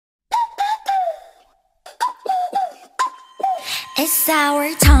It's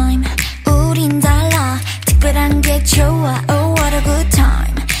our time. 우린 달라. 특별한 게 좋아. Oh what a good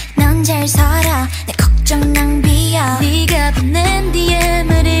time. 난 잘 살아. 내 걱정 낭비야. 네가 보낸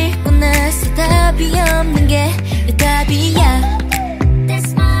DM을 읽고 나서 답이 없는 게 내 답이야.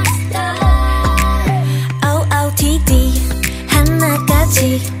 That's my style. OOTD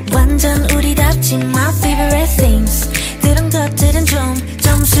하나같이 완전 우리답지. My favorite things. 그런 것들은 좀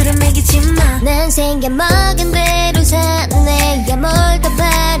점수를 매기지마. 난 생겨먹은 대로 사네. 야 뭘 더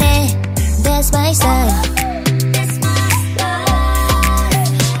바래. That's my style.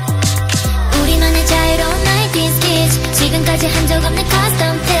 우리만의 자유로운 90s kids. 지금까지 한 적 없는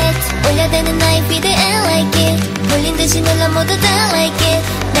custom fit. 올려대는 나의 feed and like it. 돌린 듯이 눌러 모두 다 like it.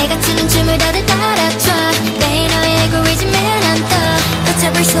 내가 추는 춤을 다들 따라춰. 매일 너의 알고리즘에 난 떠.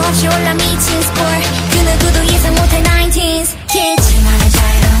 걷잡을 수 없이 올라 미친 sport. 그 누구도 예상 못할 90s kids. 우리만의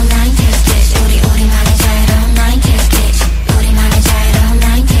자유로운 90s kids. 우리만의 자유로운 90s kids. 우리만의 자유로운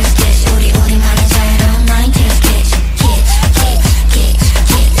 90s kids. 우리만의 자유로운 90s kids.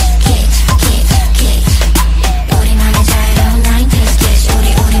 우리만의 자유로운 90s kids.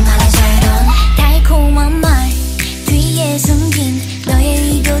 우리만의 자유로운 달콤한 말 뒤에 숨긴 너의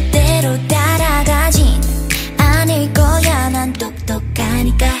의도대로 따라가진 않을 거야. 난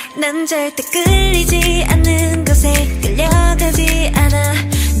똑똑하니까. 난 절대 끌리지 않는 것에 끌려가지 않아.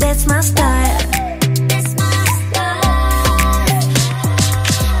 That's my style.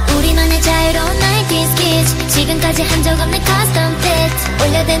 우리만의 자유로운 90s kids. 지금까지 한 적 없는 custom fit.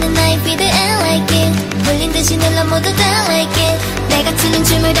 올려대는 나의 feed and like it. 돌린 듯이 눌러 모두 다 like it. 내가 추는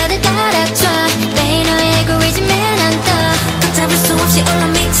춤을 다들 따라춰. 매일 너의 알고리즘에 난 떠. 걷잡을 수 없이 올라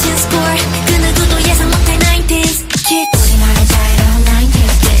미친 score. 그 누구도 예상 못할 90s kids. 우리만의 자유로운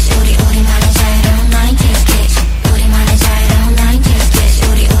 90s kids. 우리만의 자유로운 90s kids. 우리만의 자유로운 90s kids.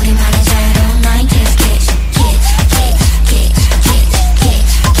 우리만의 자유로운 90s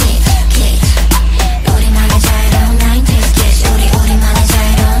kids. 우리만의 자유로운 90s kids. 우리만의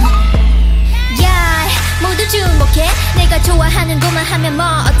자유로운. Yeah, 모두 주목해. 내가 좋아하는 것만 하면 뭐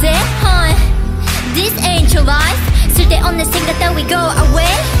어때? This ain't your life. 쓸데없는 생각 따위 go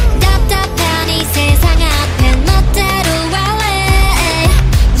away. 답답한 이 세상 앞에 멋대로 wallet.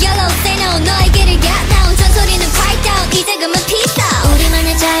 Yellow say no. 너의 길을 get down. 전소리는 quiet down. 이제 그만 peace out.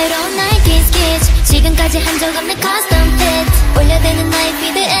 우리만의 자유로운 90s kids. 지금까지 한 적 없는 custom fit. 올려대는 나의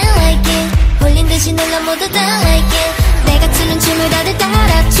feed and like it. 홀린 듯이 눌러 모두 다 like it. 내가 추는 춤을 다들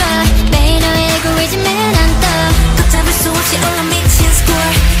따라춰. 매일 너의 알고리즘에 난 떠. 걷잡을 수 없이 올라 미친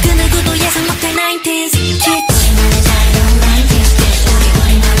score. 그 누구도 예상 못할 90s kids. 우리만의 자유로운 90s kids.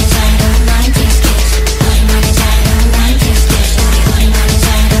 우리만의 자유로운 90s kids. 우리만의 자유로운 90s kids. 우리만의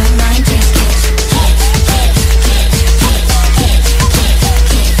자유로운 90s kids.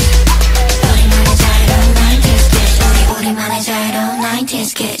 우리만의 자유로운 90s kids. 우리만의 자유로운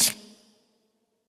 90s kids.